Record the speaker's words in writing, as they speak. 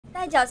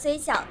代角虽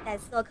小，但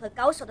斯诺克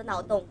高手的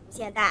脑洞无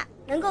限大，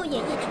能够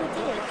演绎出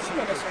惊人致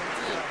远的神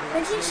技。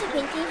本期视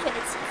频精选的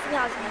奇思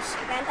妙想的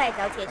10杆代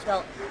角解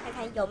球，看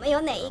看有没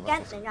有哪一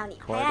杆能让你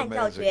拍案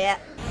叫绝。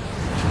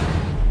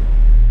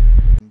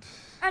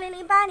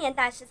2008年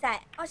大师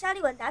赛，奥沙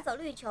利文打走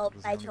绿球，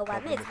白球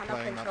完美藏到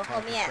粉球后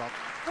面。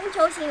从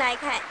球形来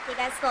看，这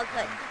杆斯诺克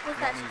几乎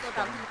算是做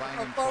到密不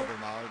透风。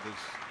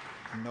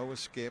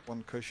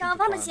上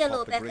方的线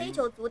路被黑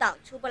球阻挡，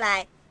出不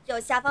来。 只有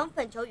下方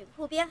粉球与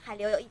库边还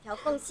留有一条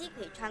缝隙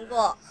可以穿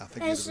过，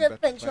但是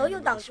粉球又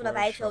挡住了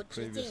白球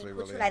直径引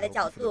不出来的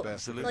角度，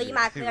所以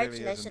马奎尔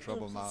只能是另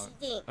辟蹊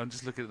径。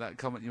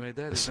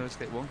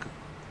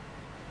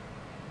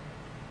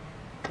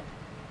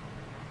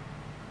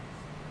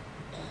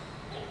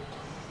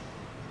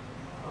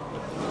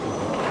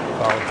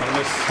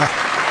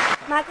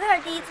马奎尔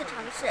第一次尝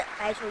试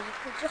白球一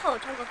库之后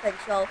穿过粉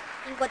球，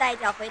经过带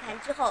脚回弹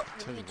之后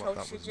与绿球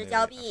失之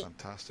交臂。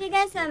这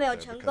杆虽然没有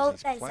成功，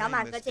但小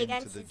马哥这杆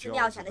奇思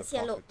妙想的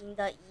线路赢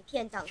得一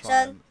片掌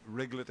声。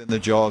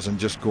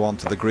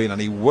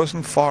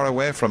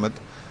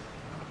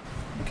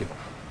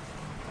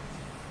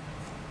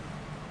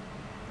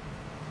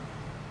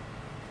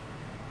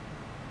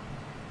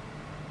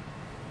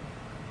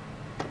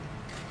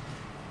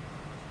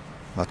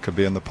That could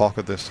be in the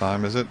pocket this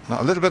time, is it?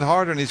 Not a little bit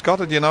harder, and he's got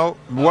it, you know.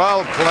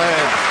 Well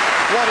played.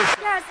 What a...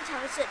 第二次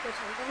尝试就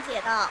成功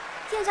解到，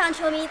现场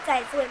球迷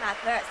再次为马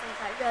奎尔送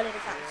上热烈的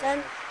掌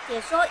声，解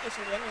说也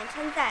是连连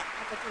称赞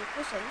他这近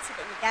乎神奇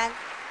的一杆。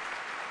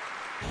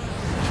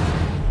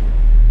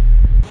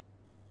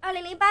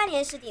2008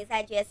年世锦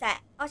赛决赛，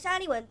奥沙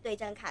利文对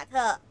阵卡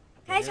特。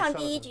 开场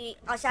第一局，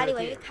奥沙利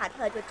文与卡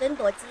特就争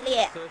夺激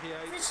烈。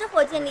此时，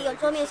火箭利用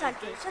桌面上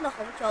仅剩的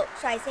红球，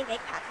率先给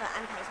卡特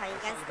安排上一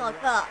杆斯诺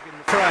克。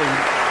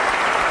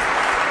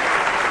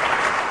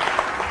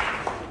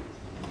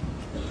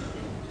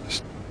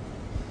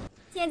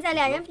现在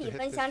两人比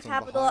分相差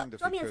不多，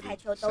桌面彩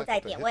球都在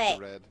点位。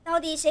到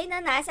底谁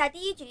能拿下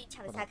第一局，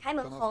抢下开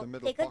门红？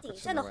这颗仅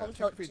剩的红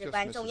球至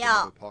关重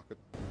要。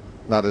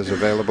That is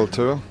available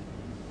too.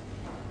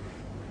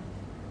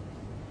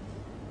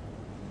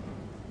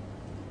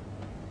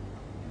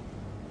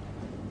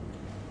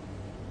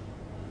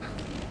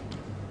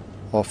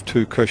 Off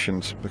 2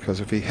 cushions, because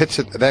if he hits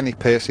it at any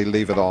pace, he'll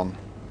leave it on.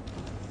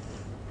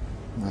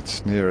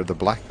 That's nearer the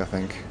black, I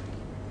think.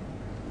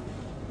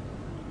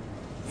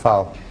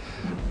 Foul.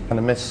 And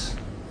a miss.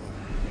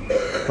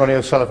 Ronnie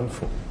O'Sullivan.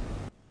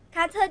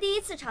 卡特第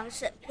一次尝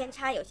试偏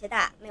差有些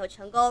大，没有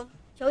成功。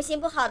球形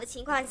不好的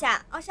情况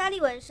下，奥沙利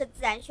文是自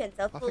然选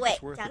择复位，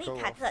奖励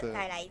卡特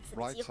带来一次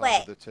的机会。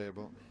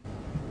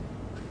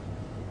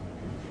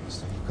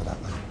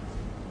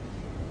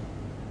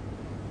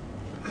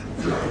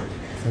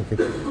 I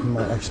think it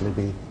might actually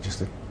be just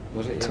a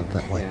tilt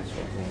that way. I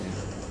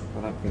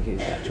don't think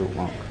it's that chalk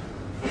mark.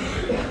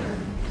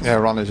 Yeah,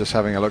 Ronnie's just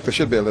having a look. There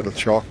should be a little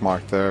chalk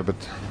mark there, but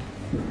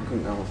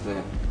Couldn't go off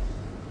there.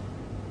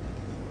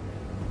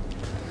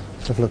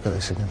 Let's have a look at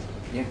this again.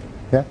 Yeah.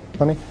 Yeah,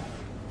 Ronnie?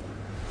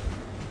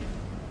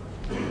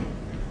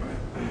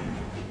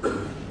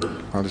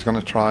 well, he's going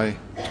to try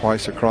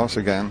twice across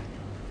again.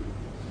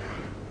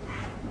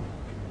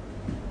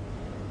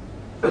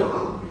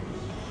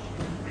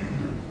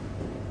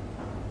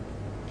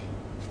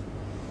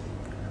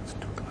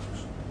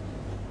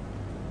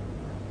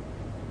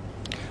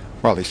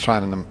 Well, he's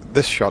trying in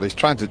this shot. He's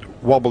trying to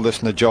wobble this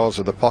in the jaws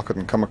of the pocket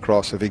and come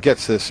across. If he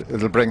gets this,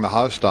 it'll bring the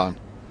house down.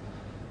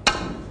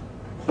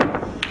 第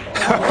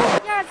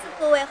二次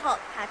复位后，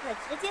卡特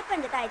直接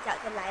奔着带脚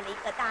就来了一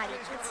个大力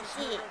之奇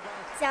迹。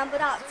想不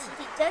到奇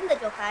迹真的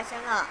就发生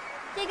了。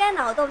这杆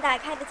脑洞大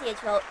开的解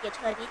球也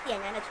彻底点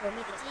燃了球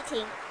迷的激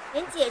情，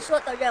连解说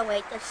都认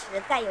为这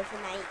实在有些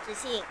难以置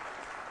信，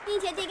并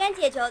且这杆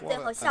解球最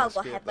后效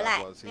果还不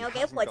赖，没有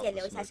给火箭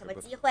留下什么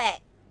机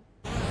会。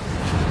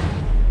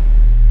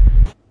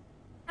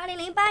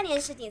 2008年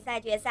世锦赛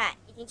决赛，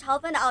已经超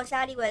分的奥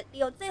沙利文利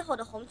用最后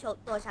的红球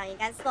剁上一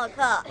杆斯诺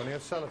克。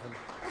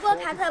不过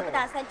卡特不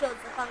打算就此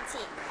放弃，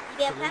即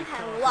便翻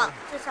盘无望，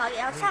至少也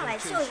要上来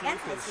秀一杆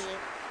才行。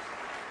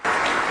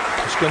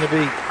 It's going to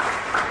be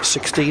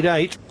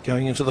 16-8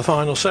 going into the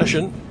final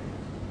session.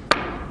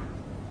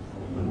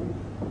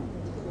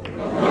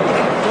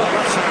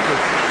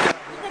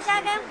 一个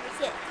扎杆弧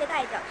线，接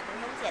带脚成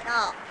功解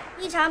到。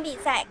一场比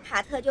赛，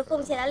卡特就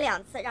奉献了2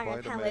次让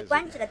人叹为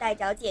观止的带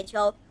脚解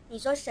球。 你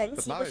说神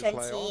奇不神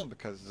奇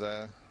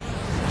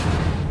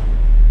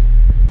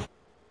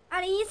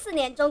？2014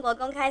年中国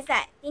公开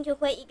赛，丁俊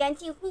晖一杆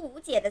近乎无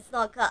解的斯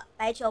诺克，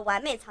白球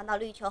完美藏到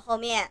绿球后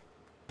面。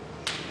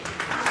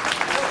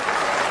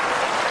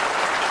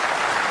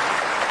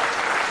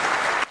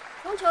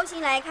从球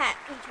形来看，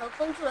绿球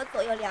封住了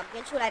左右两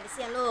边出来的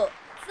线路，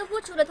似乎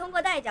除了通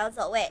过带脚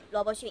走位，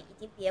罗伯逊已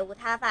经别无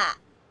他法。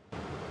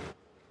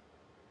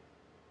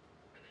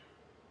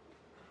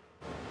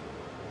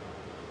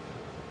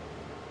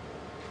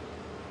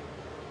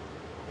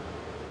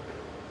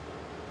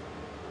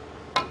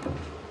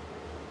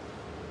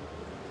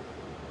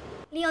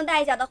利用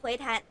带脚的回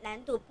弹，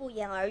难度不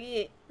言而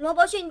喻。罗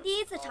伯逊第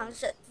一次尝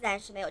试自然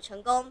是没有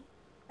成功，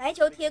白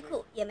球贴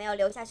库也没有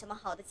留下什么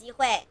好的机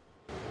会。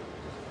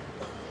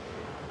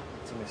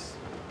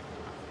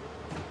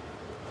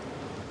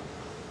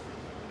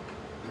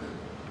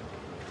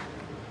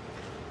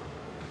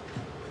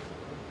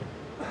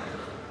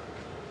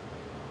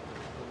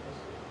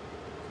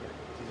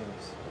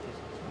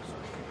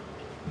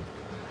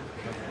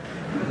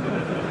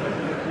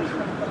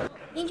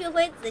丁俊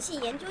晖仔细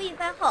研究一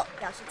番后，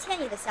表示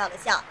歉意的笑了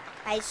笑，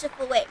还是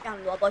复位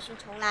让罗伯逊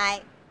重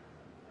来。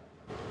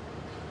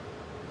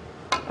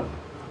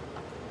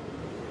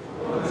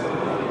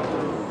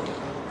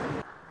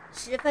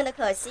十分的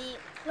可惜，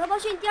罗伯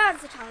逊第二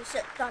次尝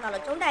试撞到了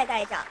中带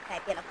带脚，改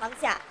变了方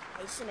向，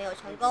还是没有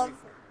成功。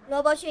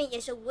罗伯逊也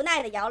是无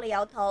奈的摇了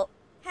摇头，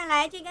看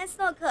来这杆斯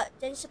诺克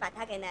真是把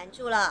他给难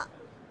住了。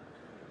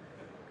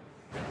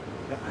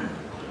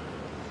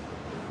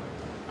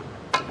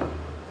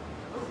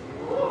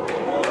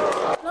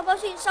罗伯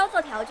逊稍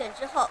作调整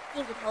之后，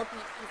硬着头皮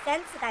第3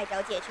次带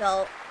脚解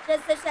球。这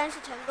次虽然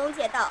是成功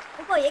解到，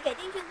不过也给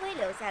丁俊晖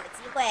留下了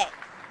机会。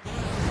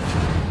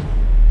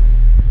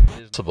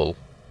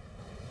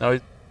Now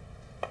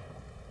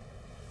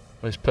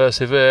he's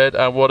persevered,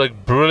 and what a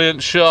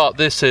brilliant shot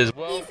this is.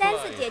 第3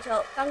次解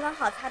球刚刚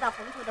好擦到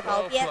红球的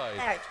薄边，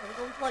戴尔成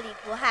功脱离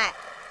苦海，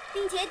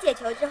并且解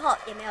球之后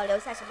也没有留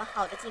下什么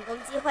好的进攻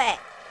机会。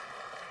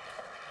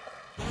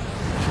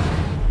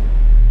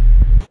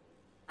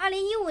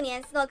2015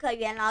年斯诺克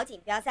元老锦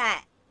标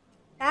赛，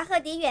达赫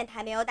迪远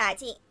台没有打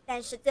进，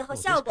但是最后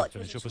效果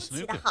却是出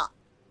奇的好。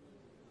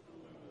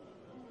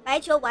白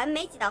球完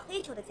美挤到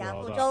黑球的夹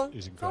缝中，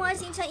从而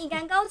形成一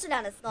杆高质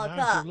量的斯诺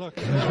克。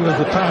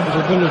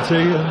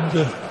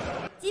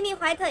吉米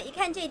怀特一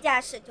看这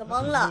架势就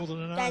懵了，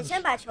转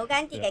身把球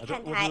杆递给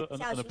看台，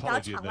想要寻找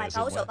场外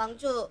高手帮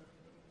助。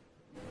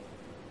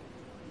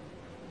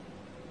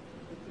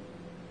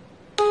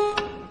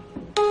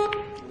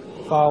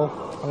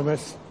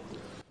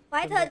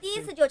怀特第一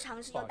次就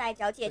尝试用带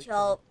脚解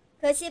球，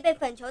可惜被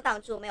粉球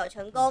挡住，没有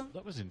成功。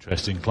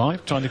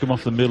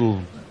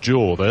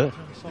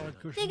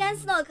这杆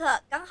斯诺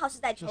克刚好是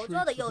在球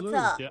桌的右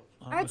侧，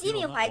而吉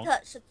米怀特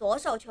是左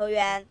手球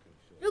员。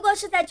如果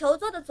是在球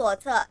桌的左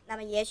侧，那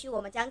么也许我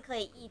们将可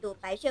以一睹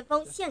白旋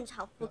风现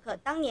场复刻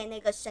当年那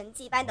个神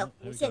迹般的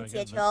弧线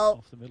解球。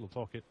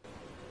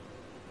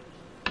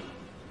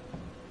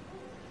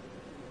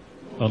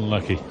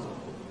Unlucky.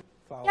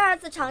 第2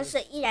次尝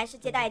试依然是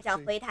接带脚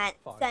回弹，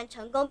虽然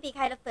成功避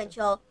开了粉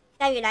球，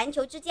但与篮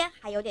球之间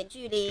还有点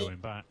距离。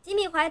吉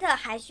米怀特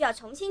还需要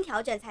重新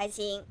调整才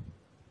行。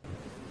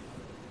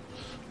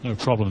No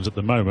problems at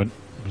the moment.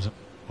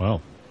 Well,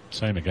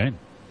 same again.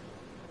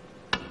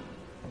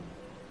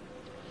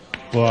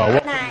 Wow.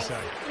 Nice.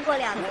 经过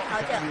2次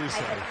调整，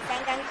怀特第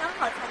3杆刚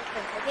好擦着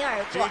粉球边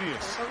而过，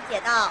成功解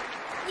到。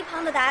一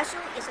旁的达叔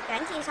也是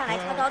赶紧上来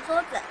敲着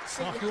桌子，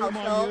示意好球。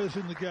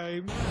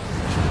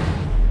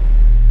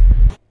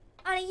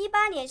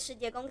2018年世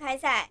界公开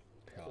赛，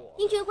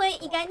丁俊晖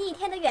一杆逆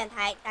天的远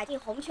台打进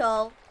红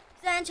球，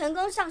虽然成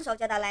功上手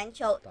夹到篮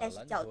球，但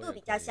是角度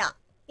比较小，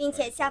并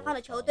且下方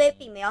的球堆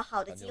并没有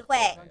好的机会。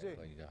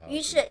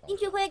于是丁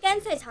俊晖干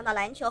脆藏到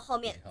篮球后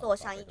面做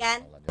上一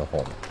杆。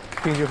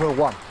丁俊晖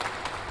1，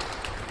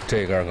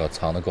这杆可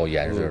藏得够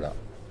严实的。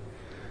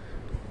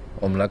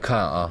我们来看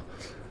啊，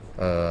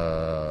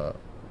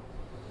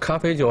咖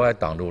啡球还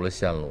挡住了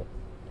线路，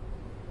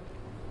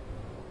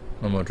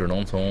那么只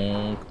能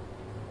从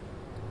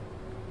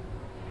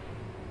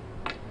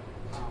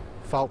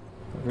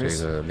这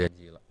个连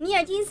击了。米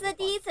尔金斯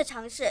第1次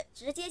尝试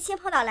直接先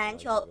抛到篮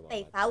球，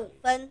被罚5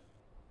分。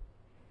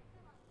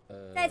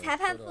在裁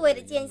判复位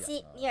的间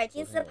隙，米尔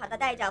金斯跑到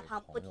带脚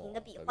旁不停地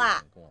比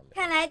划，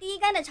看来第1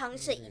杆的尝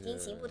试已经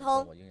行不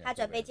通，他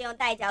准备借用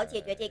带脚解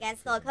决这杆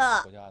斯诺克。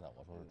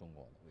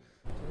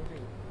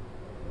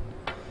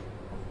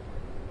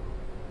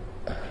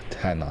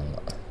太难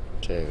了，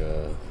这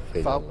个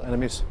非常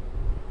难。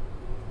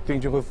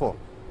丁俊晖4，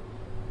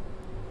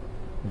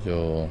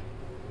就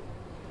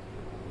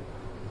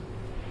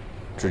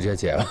直接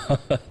解吧。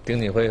丁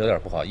俊晖有点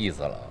不好意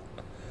思了，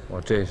我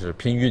这是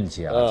拼运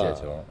气啊，解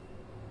球，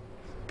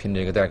拼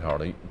这个带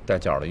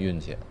脚的运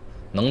气，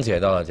能解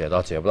到的解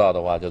到，解不到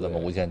的话就这么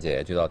无限解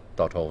下去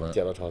到超分。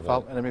解到超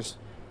分。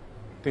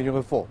丁俊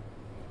晖4。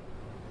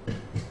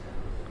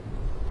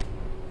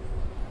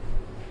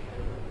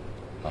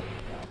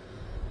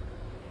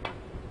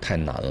太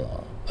难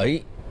了，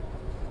哎，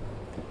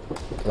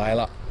来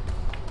了，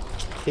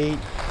经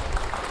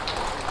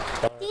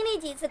历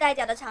几次带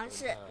脚的尝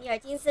试，米尔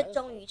金斯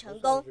终于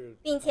成功，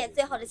并且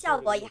最后的效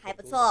果也还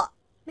不错，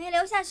没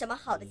留下什么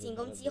好的进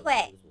攻机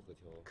会。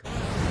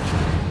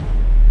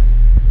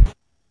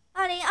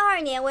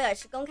2022年威尔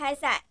士公开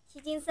赛，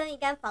希金森一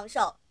杆防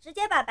守，直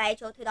接把白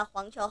球推到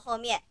黄球后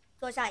面，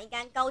做上一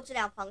杆高质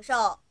量防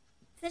守。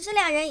此时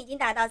2人已经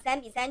打到3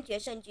比3决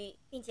胜局，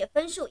并且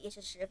分数也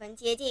是十分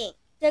接近。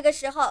这个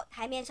时候，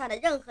台面上的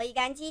任何一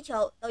杆击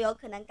球都有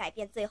可能改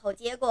变最后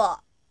结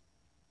果。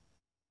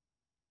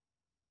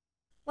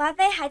瓦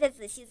菲还在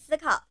仔细思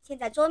考，现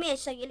在桌面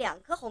剩余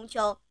2颗红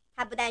球，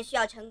他不但需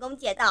要成功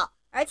解到，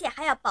而且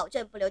还要保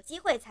证不留机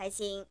会才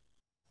行。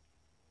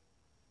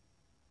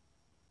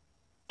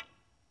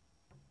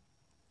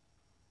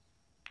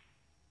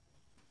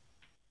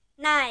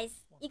Nice，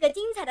 一个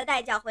精彩的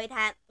带脚回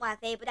弹，瓦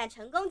菲不但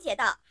成功解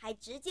到，还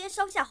直接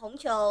收下红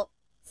球。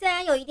虽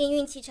然有一定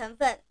运气成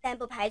分，但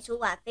不排除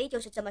瓦菲就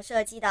是这么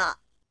设计的。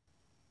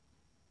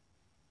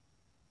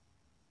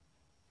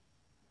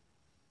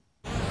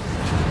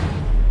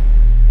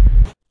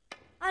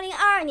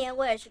2022年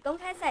威尔士公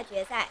开赛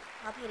决赛，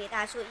曹佩里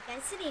大叔一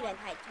杆犀利远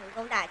台成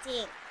功打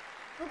进，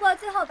不过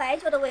最后白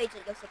球的位置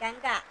有些尴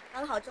尬，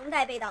刚好中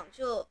带被挡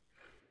住，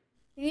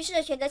于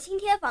是选择轻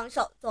贴防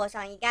守做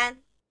上一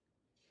杆。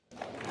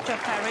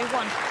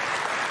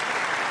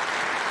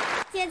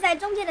现在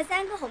中间的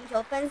3颗红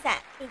球分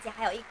散，并且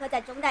还有1颗在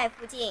中带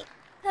附近。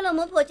特勒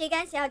姆普这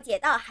杆想要解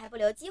到还不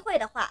留机会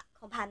的话，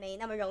恐怕没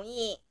那么容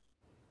易。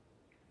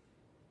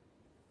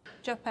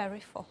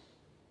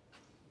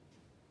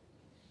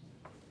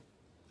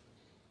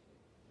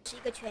是一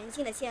个全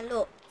新的线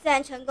路，虽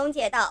然成功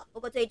解到，不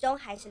过最终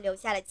还是留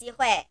下了机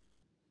会。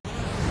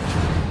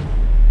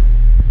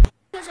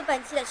就是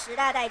本期的10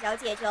大带脚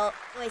解球，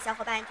各位小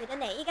伙伴觉得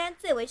哪一杆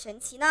最为神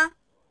奇呢？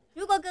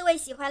如果各位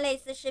喜欢类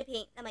似视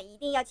频，那么一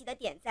定要记得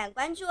点赞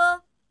关注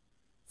哦。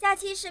下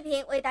期视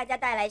频为大家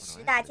带来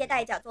10大接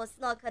带脚做斯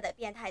诺克的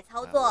变态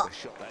操作。好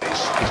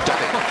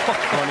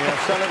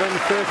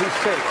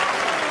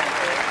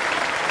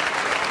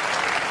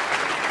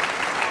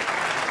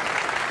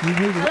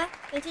了，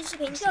本期视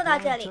频就到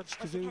这里，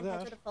我是看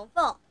台球的冯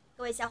冯，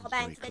各位小伙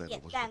伴记得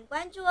点赞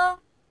关注哦。